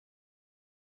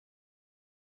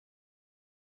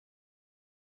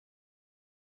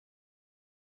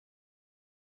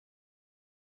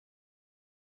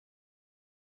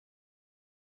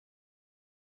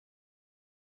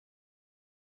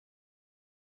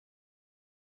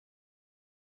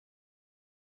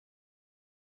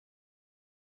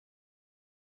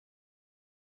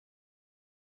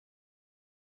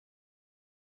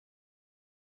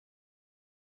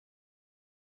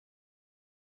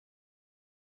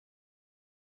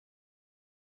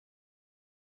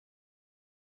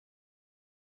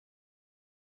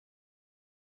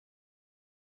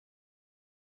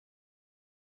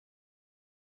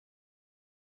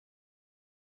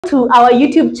to our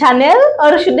YouTube channel,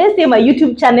 or should I say my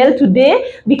YouTube channel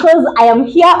today, because I am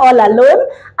here all alone.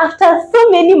 After so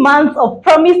many months of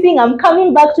promising I'm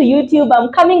coming back to YouTube,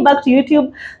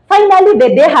 finally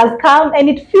the day has come, and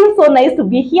it feels so nice to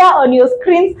be here on your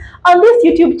screens on this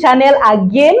YouTube channel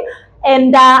again.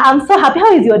 And I'm so happy.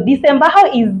 How is your December?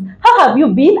 How have you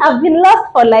been? I've been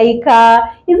lost for like,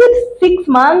 is it 6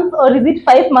 months or is it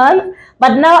 5 months?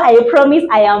 But now I promise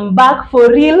I am back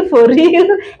for real, for real.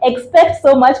 Expect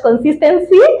so much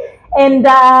consistency, and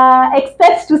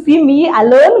expect to see me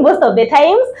alone most of the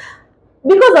times,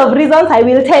 because of reasons I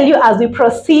will tell you as we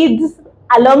proceed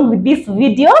along with this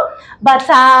video. But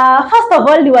first of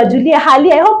all, niwajulie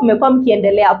hali. I hope mmekuwa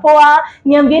mkiendelea poa.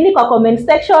 Niambieni kwa comment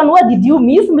section, what did you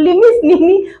miss? Mlimiss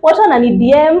nini? Watu wanani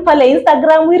DM pale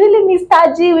Instagram, we really miss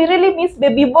Taji, we really miss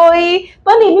baby boy.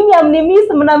 Kwani mimi amnimiss,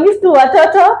 mnamiss tu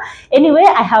watoto? Anyway,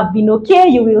 I have been okay.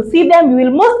 You will see them. You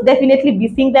will most definitely be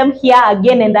seeing them here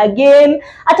again and again.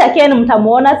 Hata Ken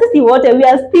mtamuona. Sisi wote, we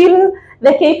are still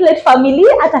the K-Plate family.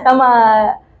 Hata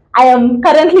kama I am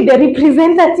currently the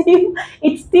representative,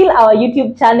 it's still our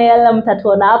YouTube channel,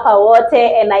 mtatuona hapa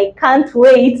wote, and I can't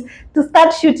wait to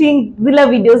start shooting zile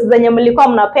videos zenye mlikuwa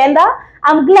mnapenda.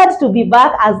 I'm glad to be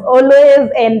back as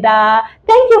always, and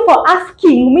thank you for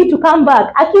asking me to come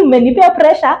back. Aki mmenipea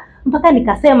pressure mpaka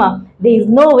nikasema there is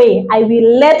no way I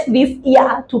will let this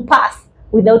year to pass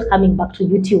without coming back to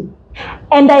YouTube.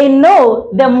 And I know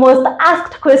the most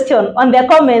asked question on the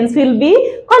comments will be,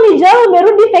 kwani Joy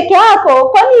umerudi peke yako?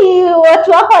 Kwani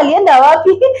watu wako walienda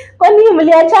wapi? Kwani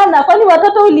mliachana? Kwani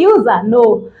watoto uliuza?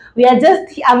 No, I'm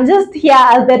just here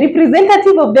as the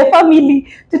representative of the family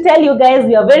to tell you guys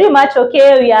we are very much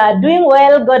okay. We are doing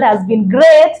well. God has been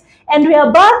great, and we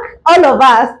are back, all of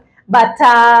us. But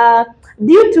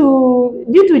due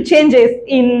to changes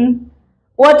in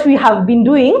what we have been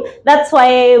doing, that's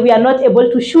why we are not able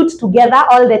to shoot together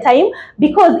all the time.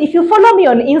 Because if you follow me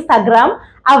on Instagram,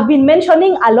 I've been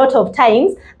mentioning a lot of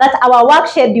times that our work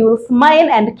schedules, mine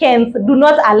and Ken's, do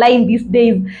not align these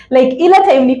days. Like ile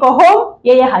time niko home,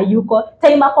 yeye hayuko.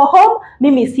 Time ako home,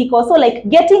 mimi siko. So like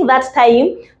getting that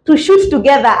time to shoot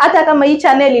together, hata kama hii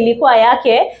channel ilikuwa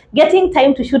yake, getting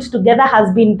time to shoot together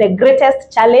has been the greatest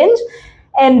challenge.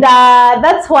 And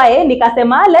that's why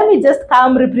nikasema, let me just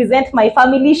come represent my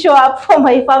family, show up for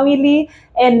my family.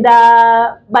 And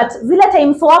but zile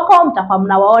times wako mtakuwa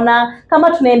mnawaona,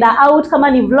 kama tunaenda out,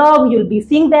 kama ni vlog, you'll be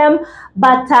seeing them.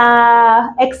 But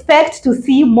expect to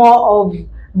see more of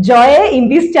Joy in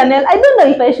this channel. I don't know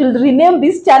if I should rename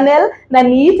this channel na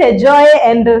niite Joy,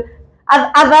 and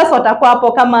others watakuwa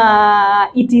hapo kama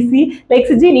etc. Like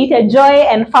siji niite Joy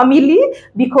and family,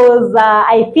 because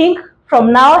I think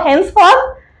from now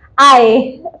henceforth,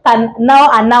 I can now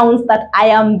announce that I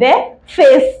am the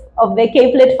face of the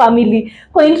K-Plate family.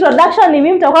 Kwa introduction, ni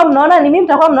mimi mtakuwa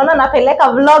mnaona napeleka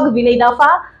vlog vile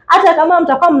inafaa. Hata kama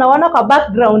mtakuwa mnaona kwa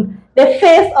background, the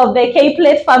face of the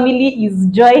K-Plate family is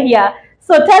Joy here.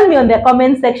 So tell me on the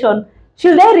comment section,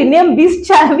 should I rename this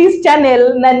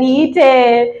channel na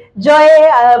niite Joy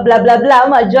blah blah blah,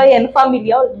 ama Joy and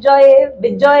family, or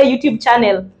the Joy YouTube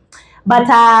channel? But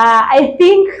I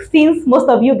think since most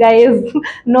of you guys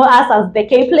know us as the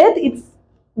K-Plate, it's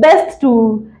best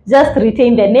to just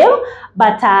retain the name.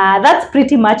 But that's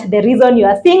pretty much the reason you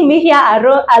are seeing me here.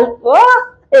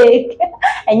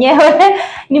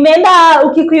 Nimeenda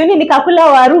Ukikuyuni nikakula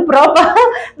waru proper.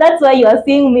 That's why you are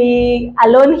seeing me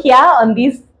alone here on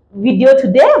this video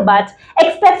today. But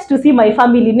expect to see my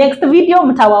family next video.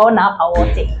 Mtawaona hapa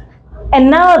wote.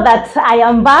 And now that I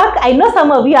am back, I know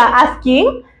some of you are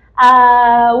asking,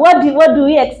 what do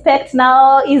we expect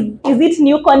now? Is it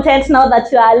new content now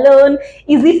that you are alone?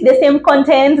 Is it the same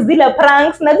content? Zile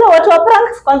pranks? Najua watu wa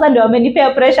pranks kwanza ndio wamenipea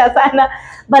pressure sana.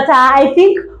 But I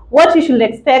think what you should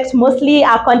expect mostly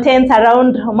are contents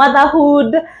around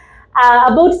motherhood,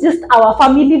 about just our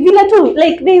family villa too.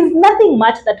 Like there is nothing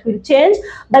much that will change,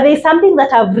 but there is something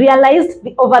that I've realized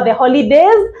over the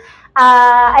holidays.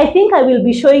 I think I will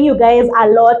be showing you guys a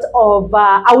lot of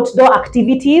outdoor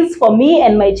activities for me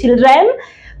and my children,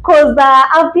 because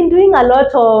I've been doing a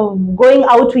lot of going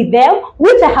out with them,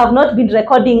 which I have not been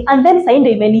recording, and then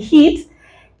Sunday many hit.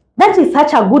 That is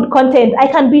such a good content. I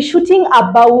can be shooting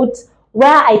about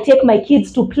where I take my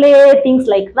kids to play, things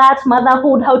like that,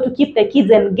 motherhood, how to keep the kids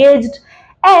engaged.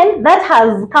 And that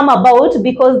has come about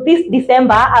because this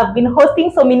December I've been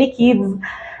hosting so many kids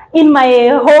in my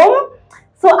home.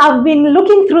 So I've been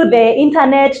looking through the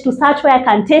internet to search where I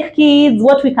can take kids,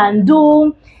 what we can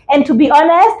do. And to be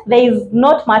honest, there is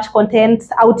not much content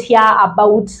out here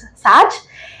about such.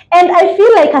 And I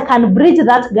feel like I can bridge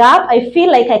that gap. I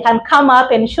feel like I can come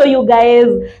up and show you guys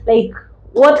like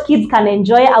what kids can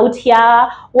enjoy out here,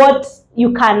 what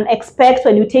you can expect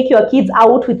when you take your kids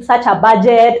out with such a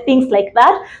budget, things like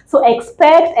that. So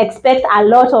expect a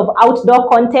lot of outdoor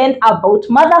content about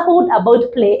motherhood,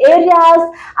 about play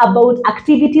areas, about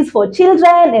activities for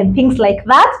children and things like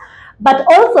that. But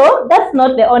also that's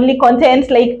not the only content,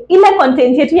 like ile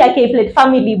content yetu ya K-Plate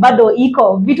family bado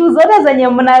iko, vitu zote zenye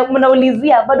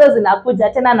mnaulizia bado zinakuja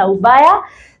tena na ubaya.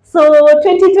 So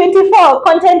 2024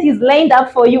 content is lined up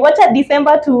for you. Wacha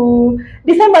December tu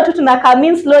tuna come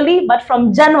in slowly, but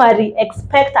from January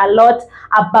expect a lot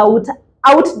about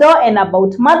outdoor and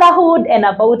about motherhood and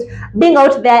about being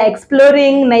out there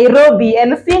exploring Nairobi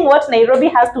and seeing what Nairobi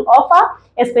has to offer,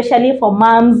 especially for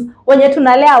moms wenye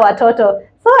tunalea watoto.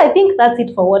 So I think that's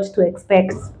it for what to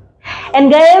expect.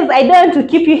 And guys, I don't want to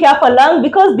keep you here for long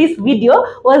because this video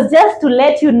was just to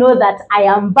let you know that I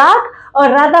am back, or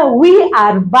rather we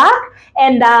are back,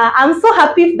 and I'm so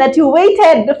happy that you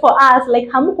waited for us. Like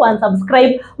hamku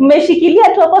unsubscribe,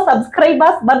 mmeshikilia tu hapo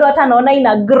subscribers, bado hata naona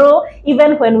ina grow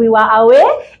even when we were away.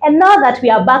 And now that we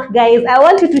are back, guys, I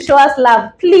want you to show us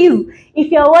love. Please,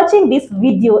 if you're watching this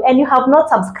video and you have not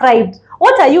subscribed,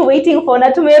 what are you waiting for?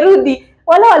 Na tumerudi.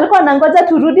 Wala walikuwa wanangoja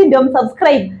turudi ndio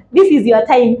msubscribe. This is your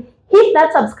time. Hit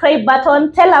that subscribe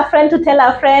button, tell a friend to tell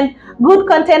a friend. Good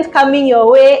content coming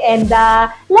your way, and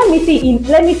let me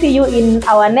see you in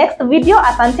our next video.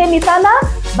 Asanteni sana.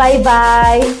 Bye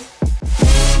bye.